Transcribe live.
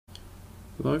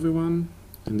Hello everyone,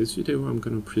 in this video I'm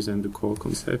going to present the core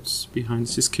concepts behind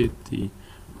Syskit, the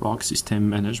ROC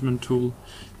system management tool.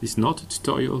 This is not a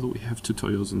tutorial, we have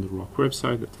tutorials on the ROC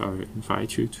website that I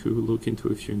invite you to look into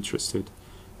if you're interested.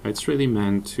 It's really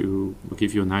meant to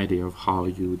give you an idea of how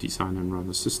you design and run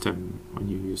a system when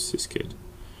you use Syskit.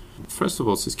 First of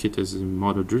all, Syskit is a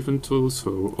model-driven tool,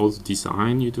 so all the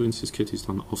design you do in Syskit is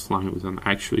done offline without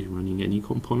actually running any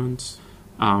components.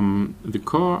 The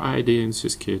core idea in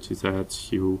Syskit is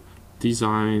that you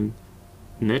design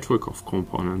a network of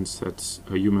components that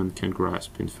a human can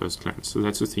grasp in first glance. So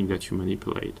that's the thing that you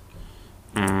manipulate.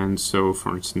 And so,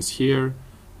 for instance, here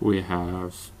we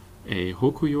have a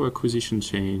Hokuyo acquisition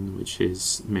chain, which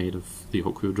is made of the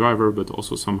Hokuyo driver, but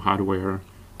also some hardware,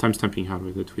 timestamping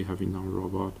hardware that we have in our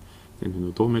robot. Then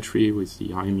an odometry with the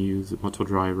IMU, the motor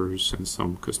drivers, and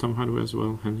some custom hardware as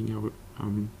well, handling our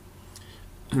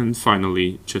and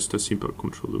finally, just a simple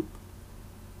control loop.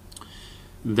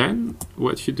 Then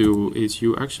what you do is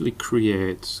you actually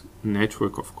create a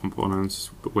network of components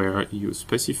where you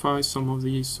specify some of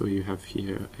these. So you have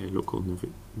here a local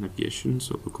navigation,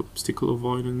 so local obstacle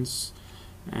avoidance,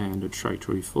 and a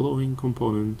trajectory following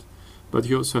component. But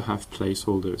you also have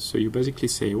placeholders. So you basically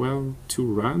say, well, to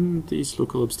run this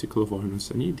local obstacle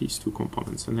avoidance, I need these two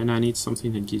components. And then I need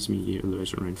something that gives me a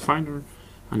elevation rangefinder.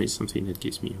 I need something that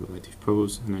gives me a relative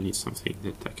pose, and I need something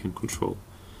that I can control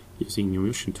using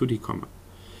Motion 2D command.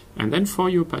 And then for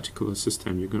your particular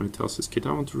system, you're going to tell Syskit,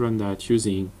 I want to run that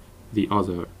using the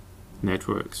other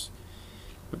networks.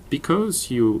 But because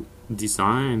you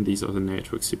design these other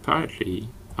networks separately,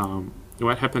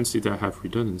 what happens is they have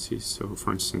redundancies. So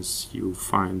for instance, you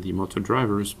find the motor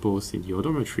drivers both in the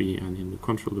odometry and in the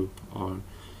control loop, or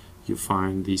you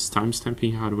find this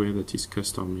timestamping hardware that is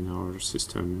custom in our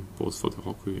system, both for the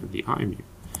Hokuyo and the IMU.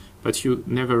 But you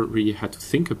never really had to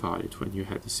think about it when you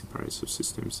had these separate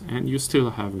subsystems, and you still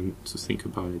haven't to think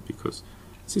about it because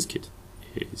Syskit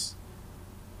is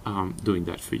doing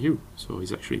that for you. So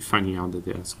it's actually finding out that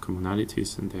there's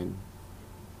commonalities and then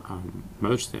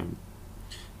merge them.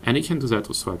 And it can do that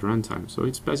also at runtime. So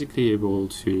it's basically able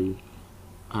to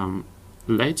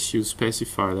let you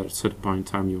specify that at a certain point in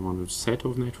time you want a set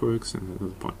of networks, and at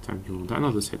another point in time you want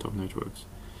another set of networks.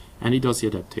 And it does the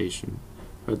adaptation.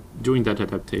 But during that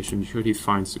adaptation, it usually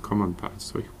finds the common path.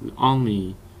 So it will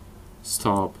only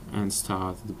stop and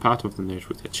start the part of the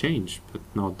network that change, but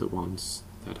not the ones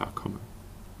that are common.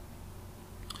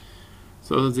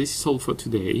 So this is all for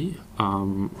today.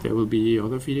 There will be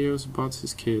other videos about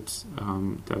Syskit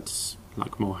that's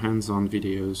like more hands-on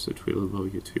videos that will allow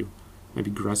you to maybe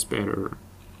grasp better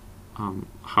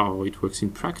how it works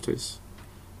in practice.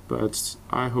 But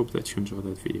I hope that you enjoyed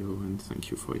that video, and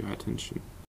thank you for your attention.